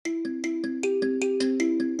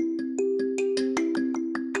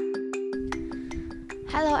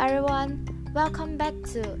everyone, welcome back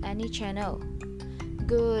to Any Channel.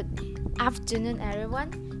 Good afternoon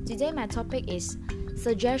everyone. Today my topic is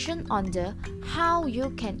suggestion on the how you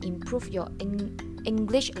can improve your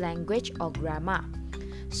English language or grammar.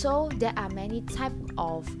 So there are many type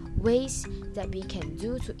of ways that we can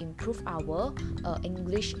do to improve our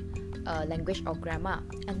English language or grammar.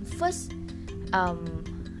 And first,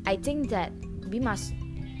 I think that we must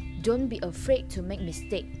don't be afraid to make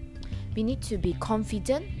mistake. We need to be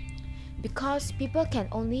confident because people can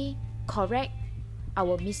only correct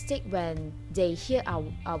our mistake when they hear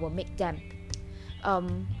our make them.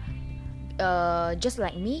 Just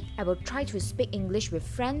like me, I will try to speak English with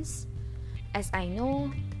friends, as I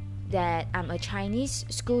know that I'm a Chinese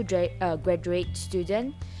school graduate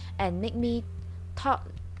student and make me talk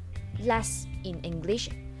less in English.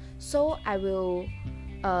 So I will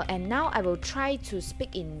and now I will try to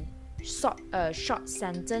speak in short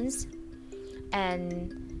sentence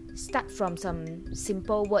and start from some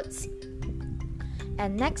simple words.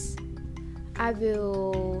 And next, I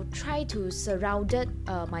will try to surround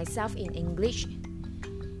myself in English.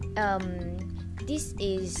 This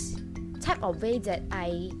is type of way that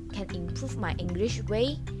I can improve my English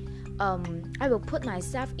way. I will put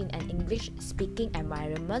myself in an English speaking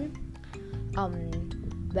environment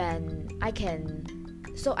when I can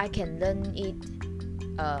learn it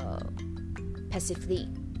passively.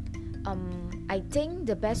 I think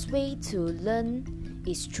the best way to learn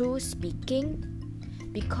is through speaking,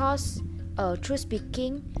 because through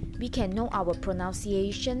speaking we can know our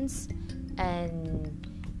pronunciations, and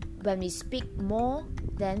when we speak more,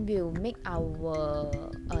 then we'll make our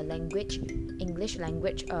English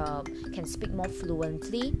language can speak more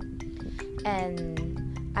fluently.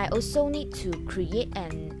 And I also need to create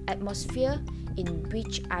an atmosphere in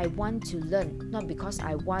which I want to learn, not because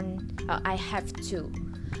I have to.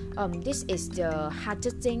 This is the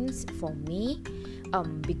hardest things for me,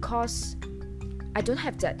 because I don't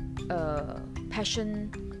have that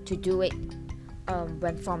passion to do it.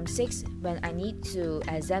 When from 6, when I need to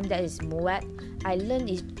exam, that is MUAT, I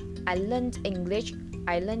learned English.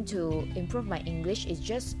 I learned to improve my English is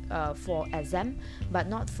just for exam, but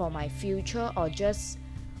not for my future, or just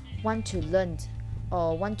want to learn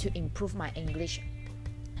or want to improve my English.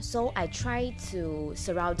 So I try to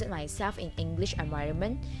surround myself in English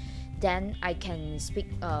environment, then I can speak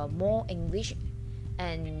more English,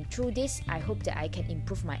 and through this I hope that I can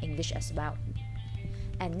improve my English as well.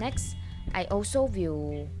 And next, I also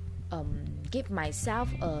will give myself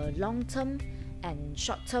a long-term and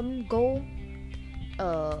short-term goal.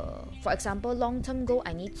 For example, long-term goal,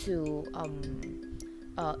 I need to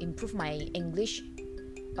improve my English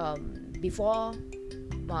before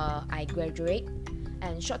I graduate.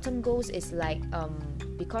 And short-term goals is like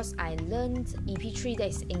because I learned EP3, that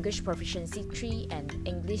is English Proficiency 3 and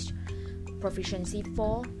English Proficiency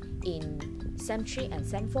 4 in SEM 3 and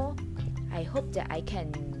SEM 4. I hope that I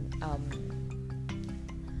can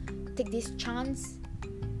take this chance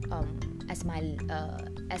as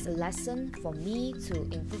a lesson for me to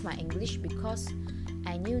improve my English, because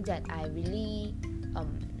I knew that I really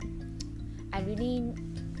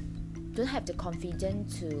don't have the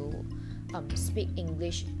confidence to speak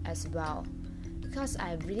English as well, because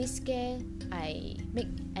I'm really scared I make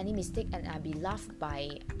any mistake and I'll be laughed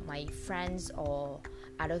by my friends or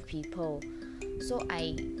other people. So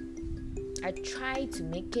I try to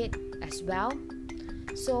make it as well.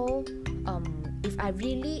 So if I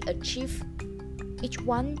really achieve each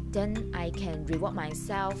one, then I can reward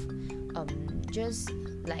myself, just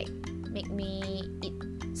like make me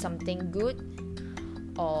eat something good.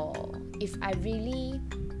 Or if I really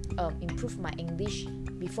improve my English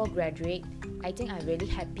before graduate, I think I'm really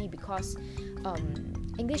happy, because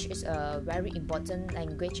English is a very important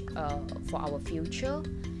language for our future.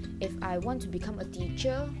 If I want to become a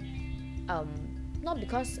teacher, not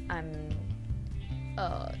because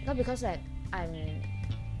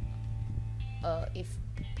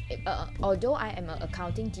although I am an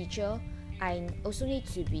accounting teacher, I also need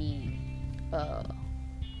to be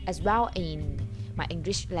as well in my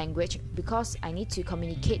English language, because I need to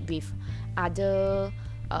communicate with other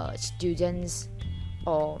students,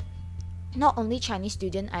 or not only Chinese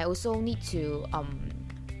students. I also need to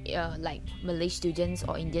like Malay students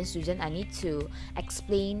or Indian students. I need to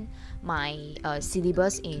explain my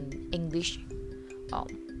syllabus in English or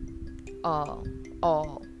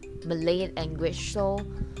Malay language. So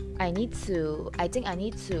I think I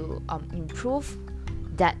need to improve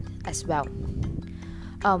that as well.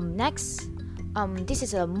 Next, this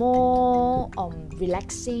is a more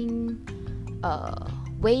relaxing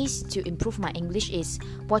ways to improve my English is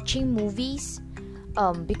watching movies,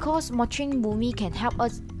 because watching movie can help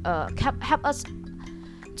us help us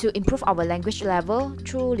to improve our language level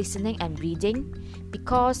through listening and reading,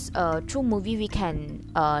 because through movie we can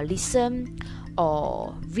listen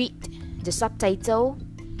or read the subtitle,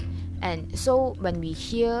 and so when we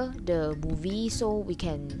hear the movie, so we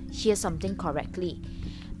can hear something correctly.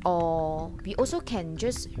 Or we also can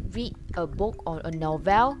just read a book or a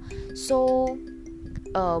novel. So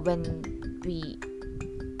when we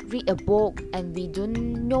read a book and we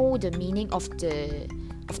don't know the meaning of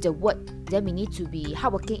the word, then we need to be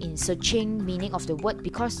hardworking in searching meaning of the word,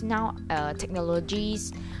 because now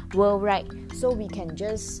technologies world, right? So we can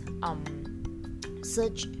just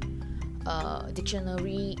search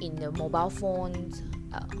dictionary in the mobile phones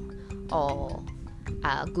or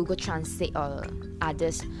Google Translate or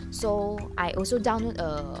others. So I also download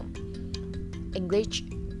a English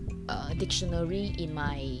dictionary in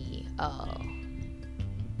my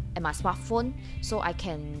smartphone, so I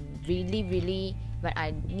can really when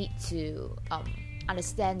I need to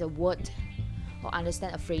understand the word or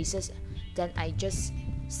understand a phrases, then I just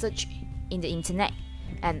search in the internet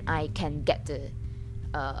and I can get the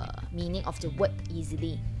meaning of the word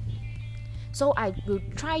easily. So I will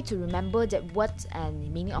try to remember that word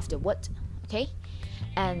and meaning of the word. Okay,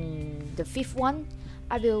 and the fifth one,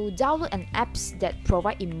 I will download an apps that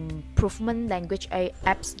provide improvement language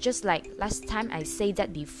apps, just like last time I say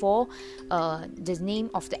that before. The name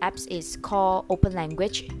of the apps is called Open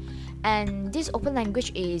Language, and this Open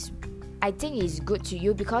Language is, I think, is good to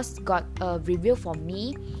you because got a review for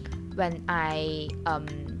me when I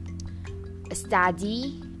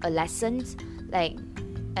study a lesson, like,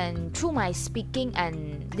 and through my speaking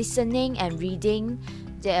and listening and reading,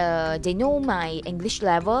 they know my English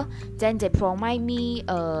level, then they provide me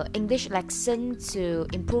English lesson to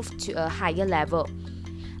improve to a higher level.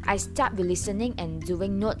 I start with listening and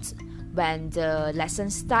doing notes when the lesson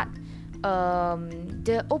start.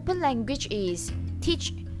 The Open Language is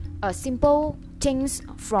teach simple things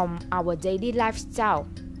from our daily lifestyle.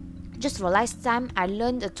 Just for last time, I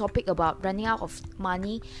learned a topic about running out of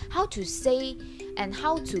money, how to say and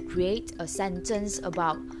how to create a sentence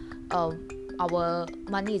about our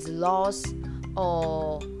money is lost,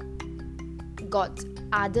 or got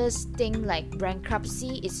others thing like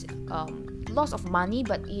bankruptcy is loss of money,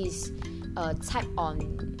 but is type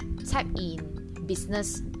in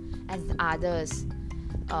business and others.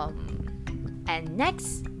 And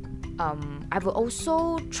next, I will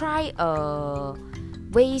also try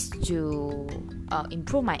ways to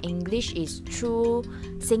improve my English is through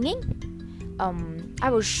singing.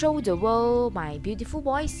 I will show the world my beautiful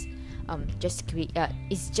voice.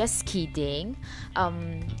 It's just kidding.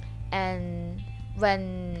 And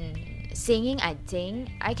when singing, I think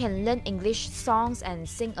I can learn English songs and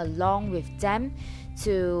sing along with them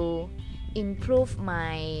to improve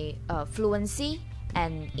my fluency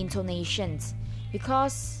and intonations.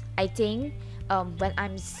 Because I think when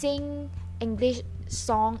I'm sing English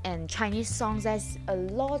song and Chinese songs, there's a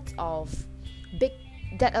lot of big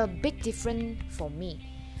different for me.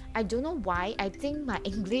 I don't know why. I think my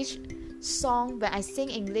English song, when I sing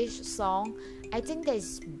English song, I think that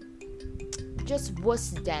is just worse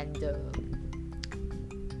than the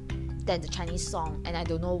Chinese song, and I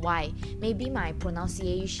don't know why. Maybe my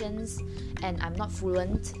pronunciations, and I'm not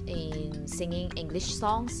fluent in singing English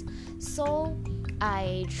songs. So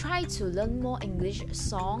I try to learn more English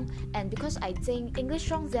song, and because I think English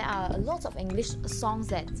songs, there are a lot of English songs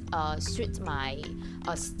that suit my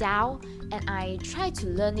style, and I try to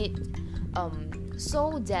learn it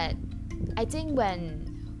so that I think when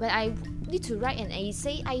I need to write an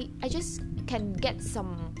essay, I just can get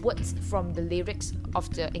some words from the lyrics of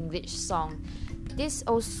the English song. This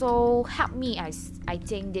also helped me. I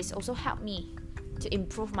think this also helped me to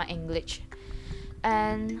improve my English.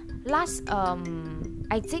 And last,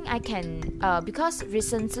 I think I can because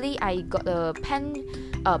recently I got a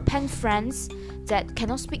pen friends that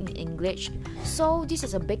cannot speak in English, so this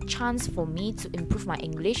is a big chance for me to improve my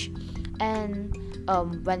English. And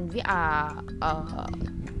when we are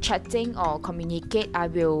chatting or communicate, I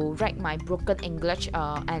will write my broken English,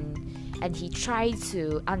 and he try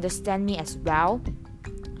to understand me as well.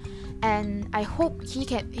 And I hope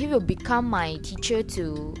he will become my teacher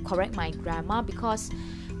to correct my grammar, because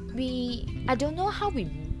I don't know how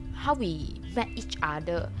we met each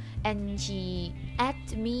other, and he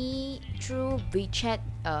added me through WeChat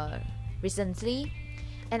recently,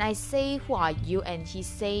 and I say, who are you? And he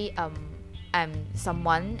say I'm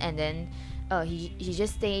someone, and then he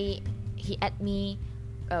just say he added me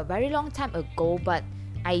a very long time ago, but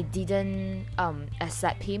I didn't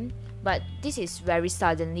accept him. But this is very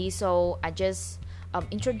suddenly, so I just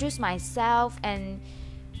introduce myself, and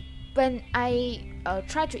When I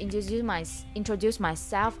try to introduce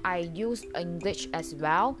myself, I use English as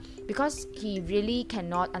well because he really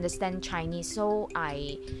cannot understand Chinese. So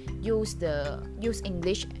I use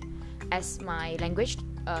English as my language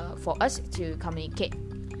for us to communicate.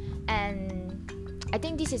 And I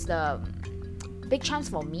think this is the big chance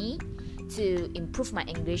for me to improve my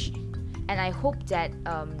English. And I hope that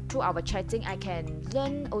through our chatting, I can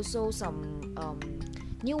learn also some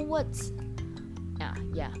new words.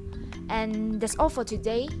 Yeah. And that's all for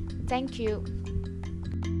today. Thank you.